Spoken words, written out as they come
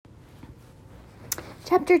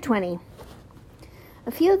Chapter 20.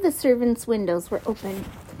 A few of the servants' windows were open,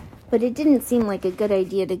 but it didn't seem like a good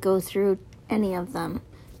idea to go through any of them.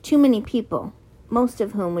 Too many people, most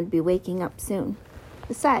of whom would be waking up soon.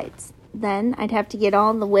 Besides, then I'd have to get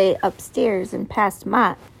all the way upstairs and past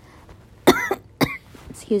Mott,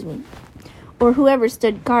 or whoever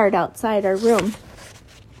stood guard outside our room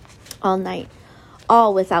all night,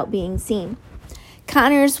 all without being seen.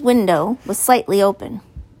 Connor's window was slightly open.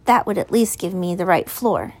 That would at least give me the right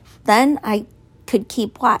floor. Then I could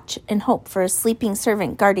keep watch and hope for a sleeping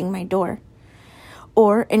servant guarding my door,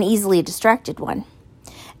 or an easily distracted one.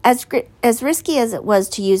 As risky as it was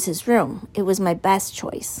to use his room, it was my best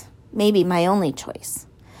choice, maybe my only choice.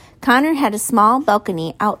 Connor had a small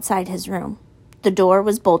balcony outside his room. The door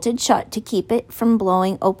was bolted shut to keep it from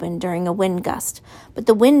blowing open during a wind gust, but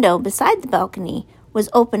the window beside the balcony was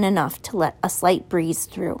open enough to let a slight breeze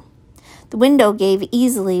through. The window gave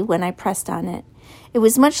easily when I pressed on it. It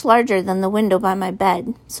was much larger than the window by my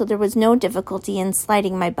bed, so there was no difficulty in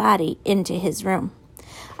sliding my body into his room.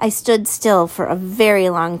 I stood still for a very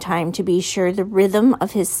long time to be sure the rhythm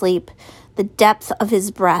of his sleep, the depth of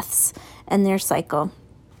his breaths, and their cycle.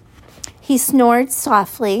 He snored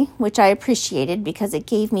softly, which I appreciated because it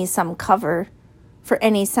gave me some cover for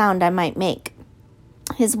any sound I might make.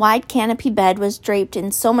 His wide canopy bed was draped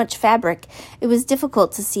in so much fabric it was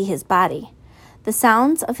difficult to see his body. The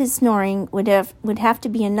sounds of his snoring would have to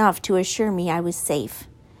be enough to assure me I was safe.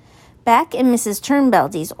 Back in Mrs.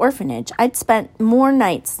 Turnbeldy's orphanage, I'd spent more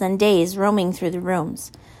nights than days roaming through the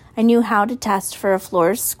rooms. I knew how to test for a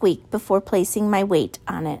floor's squeak before placing my weight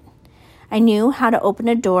on it. I knew how to open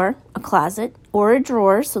a door, a closet, or a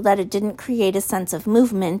drawer so that it didn't create a sense of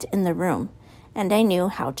movement in the room, and I knew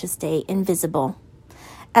how to stay invisible.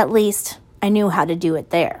 At least, I knew how to do it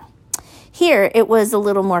there. Here, it was a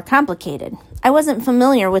little more complicated. I wasn't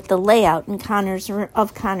familiar with the layout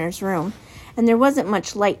of Connor's room, and there wasn't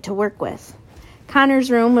much light to work with. Connor's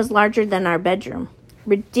room was larger than our bedroom,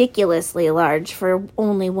 ridiculously large for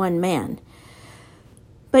only one man.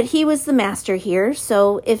 But he was the master here,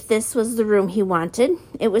 so if this was the room he wanted,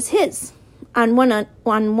 it was his. On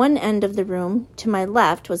one end of the room, to my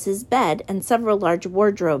left, was his bed and several large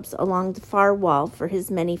wardrobes along the far wall for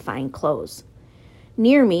his many fine clothes.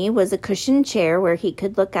 Near me was a cushioned chair where he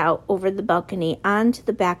could look out over the balcony onto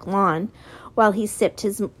the back lawn while he sipped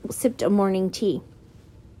a morning tea.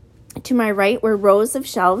 To my right were rows of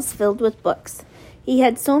shelves filled with books. He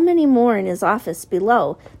had so many more in his office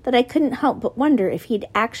below that I couldn't help but wonder if he'd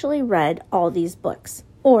actually read all these books,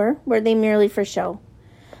 or were they merely for show?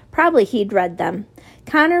 Probably he'd read them.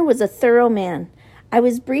 Connor was a thorough man. I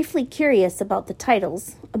was briefly curious about the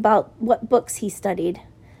titles, about what books he studied.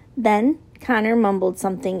 Then Connor mumbled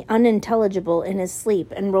something unintelligible in his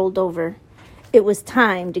sleep and rolled over. It was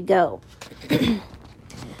time to go.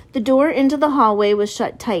 The door into the hallway was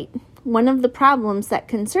shut tight. One of the problems that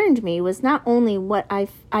concerned me was not only what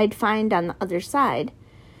I'd find on the other side.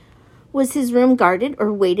 Was his room guarded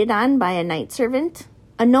or waited on by a night servant?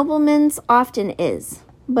 A nobleman's often is,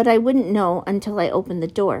 but I wouldn't know until I opened the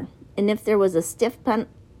door, and there was a stiff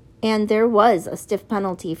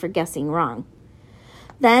penalty for guessing wrong.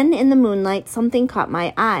 Then, in the moonlight, something caught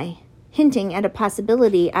my eye, hinting at a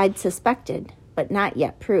possibility I'd suspected, but not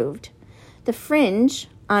yet proved. The fringe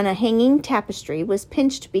on a hanging tapestry was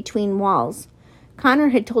pinched between walls. Connor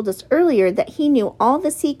had told us earlier that he knew all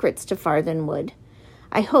the secrets to Farthenwood.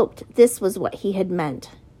 I hoped this was what he had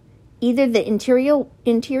meant. Either the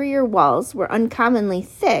interior walls were uncommonly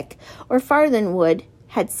thick, or Farthenwood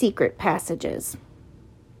had secret passages.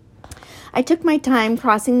 I took my time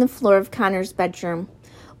crossing the floor of Connor's bedroom.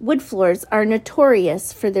 Wood floors are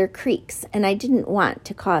notorious for their creaks, and I didn't want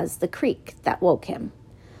to cause the creak that woke him.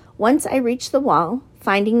 Once I reached the wall,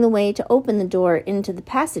 finding the way to open the door into the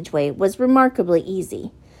passageway was remarkably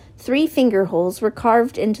easy. 3 finger holes were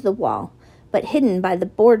carved into the wall, but hidden by the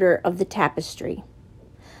border of the tapestry.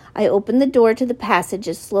 I opened the door to the passage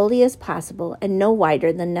as slowly as possible and no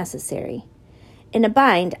wider than necessary. In a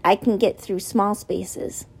bind, I can get through small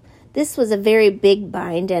spaces. This was a very big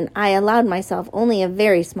bind, and I allowed myself only a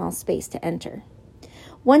very small space to enter.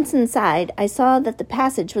 Once inside, I saw that the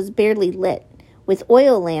passage was barely lit, with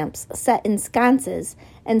oil lamps set in sconces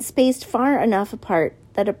and spaced far enough apart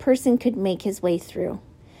that a person could make his way through.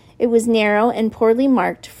 It was narrow and poorly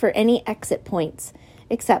marked for any exit points,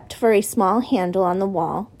 except for a small handle on the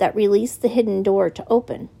wall that released the hidden door to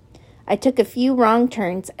open. I took a few wrong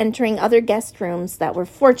turns, entering other guest rooms that were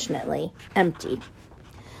fortunately empty.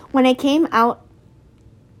 When I came to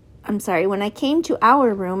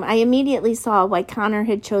our room, I immediately saw why Connor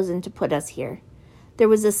had chosen to put us here. There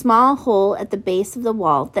was a small hole at the base of the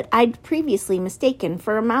wall that I'd previously mistaken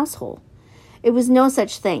for a mouse hole. It was no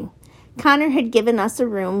such thing. Connor had given us a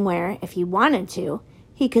room where, if he wanted to,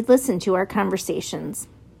 he could listen to our conversations.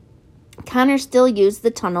 Connor still used the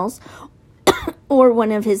tunnels, or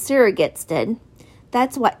one of his surrogates did.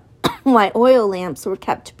 That's why oil lamps were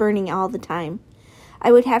kept burning all the time.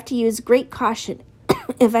 I would have to use great caution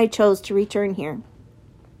if I chose to return here.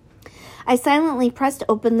 I silently pressed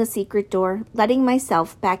open the secret door, letting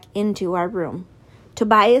myself back into our room.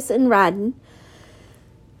 Tobias and Rodden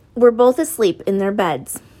were both asleep in their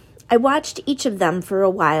beds. I watched each of them for a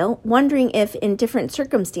while, wondering if, in different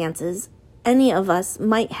circumstances, any of us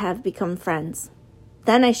might have become friends.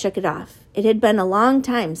 Then I shook it off. It had been a long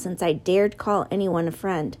time since I dared call anyone a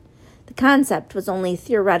friend. The concept was only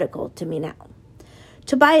theoretical to me now.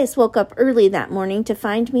 Tobias woke up early that morning to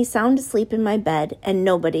find me sound asleep in my bed and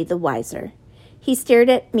nobody the wiser. He stared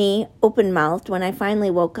at me open-mouthed when I finally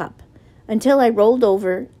woke up, until I rolled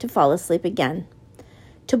over to fall asleep again.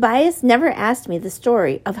 Tobias never asked me the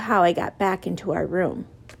story of how I got back into our room,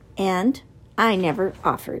 and I never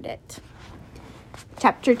offered it.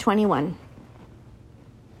 Chapter 21.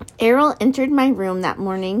 Errol entered my room that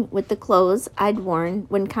morning with the clothes I'd worn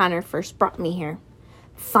when Connor first brought me here.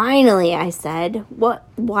 "Finally," I said.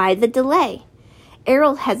 Why the delay?"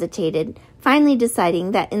 Errol hesitated, finally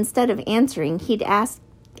deciding that instead of answering, he'd ask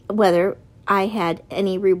whether I had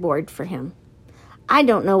any reward for him. "I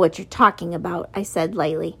don't know what you're talking about," I said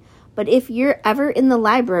lightly, "but if you're ever in the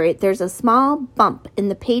library, there's a small bump in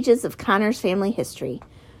the pages of Connor's family history.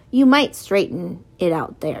 You might straighten it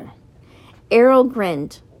out there." Errol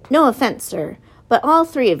grinned. "No offense, sir, but all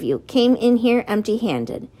three of you came in here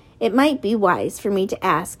empty-handed. It might be wise for me to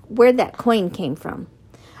ask where that coin came from."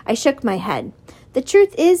 I shook my head. "The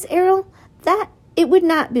truth is, Errol, that it would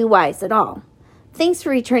not be wise at all. Thanks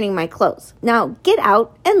for returning my clothes. Now get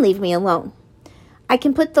out and leave me alone." "I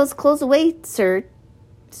can put those clothes away, sir."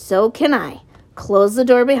 "So can I. Close the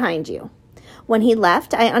door behind you." When he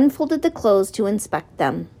left, I unfolded the clothes to inspect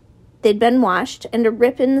them. They'd been washed, and a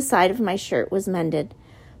rip in the side of my shirt was mended,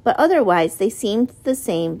 but otherwise they seemed the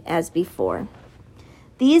same as before.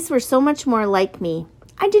 These were so much more like me.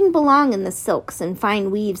 I didn't belong in the silks and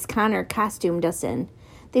fine weaves Connor costumed us in.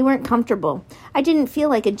 They weren't comfortable. I didn't feel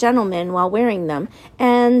like a gentleman while wearing them,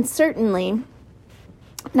 and certainly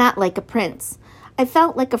not like a prince. I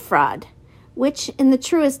felt like a fraud, which, in the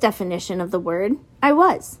truest definition of the word, I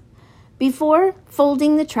was. Before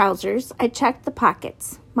folding the trousers, I checked the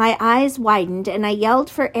pockets. My eyes widened, and I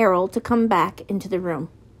yelled for Errol to come back into the room.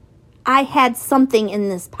 "I had something in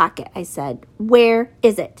this pocket," I said. "Where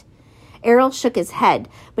is it?" Errol shook his head,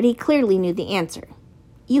 but he clearly knew the answer.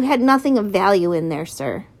 "You had nothing of value in there,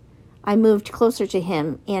 sir." I moved closer to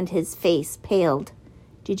him, and his face paled.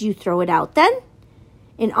 "Did you throw it out, then?"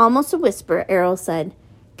 In almost a whisper, Errol said,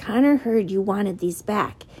 "Connor heard you wanted these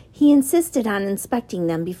back. He insisted on inspecting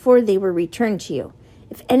them before they were returned to you.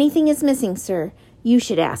 If anything is missing, sir, you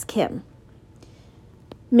should ask him."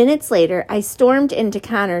 Minutes later, I stormed into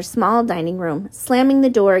Connor's small dining room, slamming the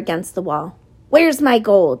door against the wall. "Where's my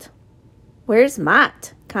gold?" "Where's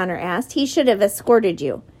Mott?" Connor asked. "He should have escorted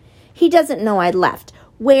you." "He doesn't know I left.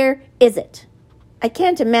 Where is it?" "I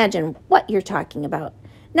can't imagine what you're talking about.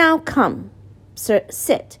 Now come, sir,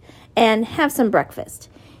 sit, and have some breakfast."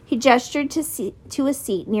 He gestured to a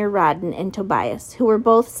seat near Rodden and Tobias, who were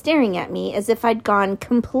both staring at me as if I'd gone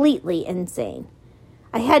completely insane.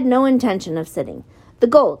 I had no intention of sitting. "The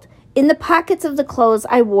gold, in the pockets of the clothes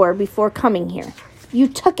I wore before coming here. You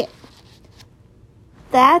took it."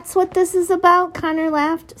 "That's what this is about?" Connor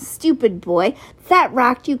laughed. "Stupid boy, that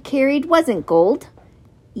rock you carried wasn't gold."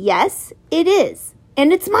 "Yes, it is,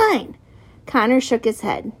 and it's mine." Connor shook his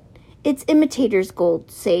head. "It's imitator's gold,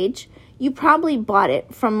 Sage. You probably bought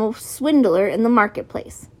it from a swindler in the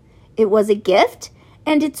marketplace." "It was a gift,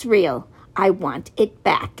 and it's real. I want it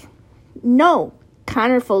back." "No."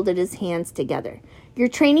 Connor folded his hands together. "You're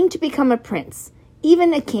training to become a prince,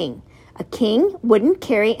 even a king. A king wouldn't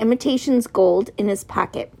carry imitation's gold in his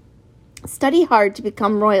pocket. Study hard to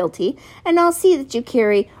become royalty, and I'll see that you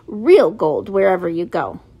carry real gold wherever you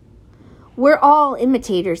go." "We're all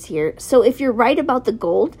imitators here, so if you're right about the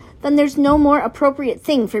gold, then there's no more appropriate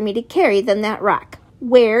thing for me to carry than that rock.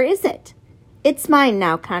 Where is it?" "It's mine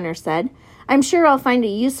now," Connor said. "I'm sure I'll find a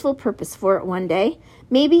useful purpose for it one day,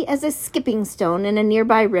 maybe as a skipping stone in a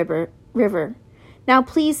nearby river. Now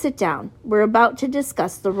please sit down. We're about to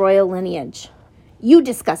discuss the royal lineage." "You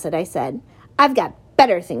discuss it," I said. "I've got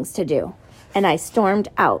better things to do." And I stormed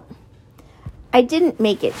out. I didn't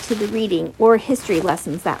make it to the reading or history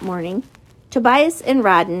lessons that morning. Tobias and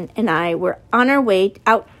Rodden and I were on our way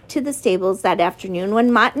out to the stables that afternoon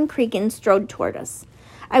when Mott and Cregan strode toward us.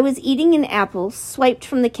 I was eating an apple swiped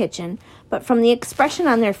from the kitchen, but from the expression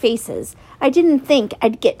on their faces, I didn't think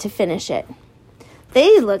I'd get to finish it.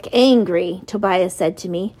 "They look angry," Tobias said to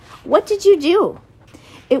me. "What did you do?"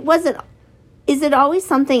 Is it always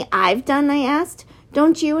something I've done?" I asked.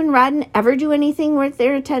 "Don't you and Rodden ever do anything worth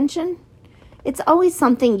their attention?" "It's always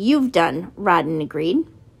something you've done," Rodden agreed.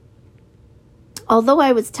 Although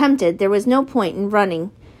I was tempted, there was no point in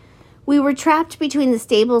running. We were trapped between the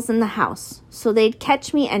stables and the house, so they'd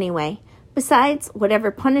catch me anyway. Besides, whatever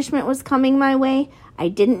punishment was coming my way, I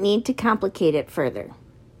didn't need to complicate it further.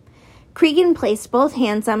 Cregan placed both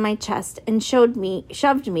hands on my chest and shoved me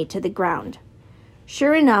to the ground.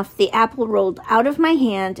 Sure enough, the apple rolled out of my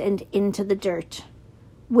hand and into the dirt.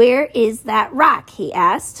 "Where is that rock?" he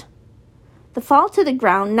asked. The fall to the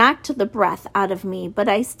ground knocked the breath out of me, but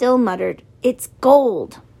I still muttered, "It's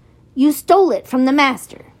gold. You stole it from the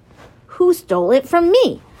master." "Who stole it from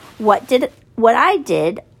me? What I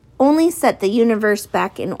did only set the universe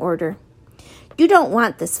back in order." "You don't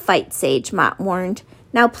want this fight, Sage," Mott warned.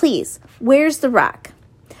 "Now please, where's the rock?"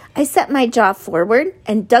 I set my jaw forward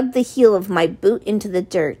and dug the heel of my boot into the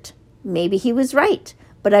dirt. Maybe he was right,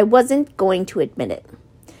 but I wasn't going to admit it.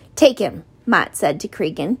 "Take him," Mott said to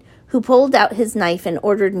Cregan, who pulled out his knife and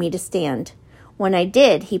ordered me to stand. When I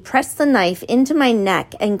did, he pressed the knife into my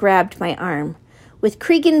neck and grabbed my arm. With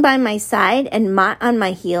Cregan by my side and Mott on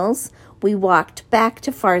my heels, we walked back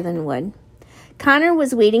to Farthenwood. Connor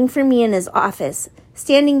was waiting for me in his office,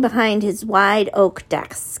 standing behind his wide oak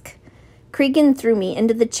desk. Cregan threw me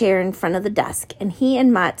into the chair in front of the desk, and he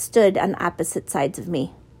and Mott stood on opposite sides of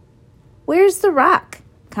me. "Where's the rock?"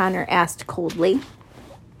 Connor asked coldly.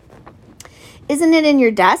 "Isn't it in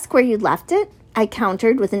your desk where you left it?" I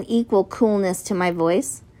countered with an equal coolness to my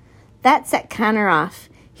voice. That set Connor off.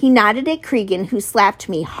 He nodded at Cregan, who slapped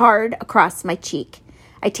me hard across my cheek.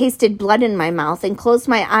 I tasted blood in my mouth and closed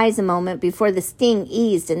my eyes a moment before the sting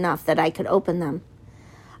eased enough that I could open them.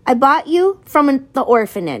 "I bought you from the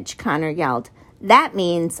orphanage," Connor yelled. "That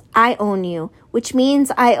means I own you, which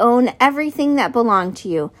means I own everything that belonged to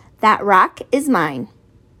you. That rock is mine."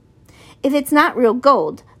 "If it's not real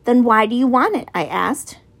gold, then why do you want it?" I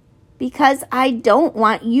asked. "Because I don't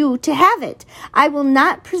want you to have it. I will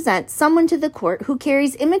not present someone to the court who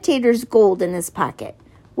carries imitator's gold in his pocket.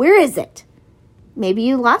 Where is it?" "Maybe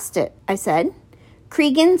you lost it," I said.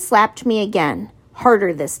 Cregan slapped me again,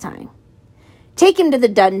 harder this time. "Take him to the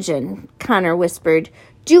dungeon," Connor whispered.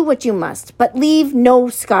 "Do what you must, but leave no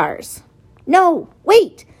scars." "No,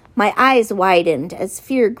 wait!" My eyes widened as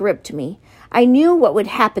fear gripped me. I knew what would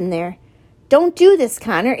happen there. "Don't do this,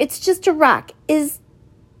 Connor. It's just a rock. Is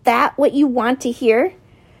that what you want to hear?"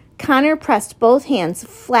 Connor pressed both hands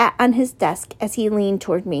flat on his desk as he leaned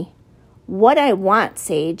toward me. "What I want,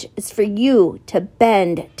 Sage, is for you to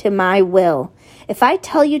bend to my will. If I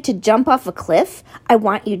tell you to jump off a cliff, I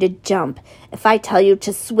want you to jump. If I tell you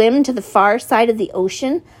to swim to the far side of the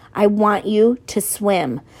ocean, I want you to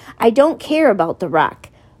swim. I don't care about the rock.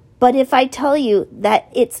 But if I tell you that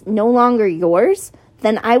it's no longer yours,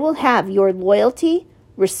 then I will have your loyalty,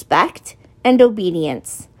 respect, and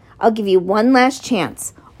obedience. I'll give you one last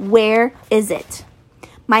chance. Where is it?"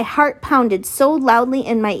 My heart pounded so loudly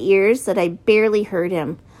in my ears that I barely heard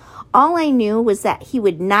him. All I knew was that he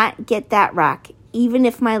would not get that rock, even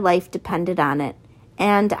if my life depended on it.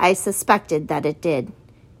 And I suspected that it did.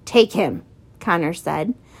 "Take him," Connor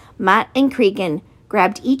said. Mott and Cregan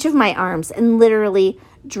grabbed each of my arms and literally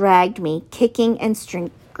dragged me, kicking and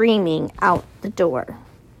screaming, out the door.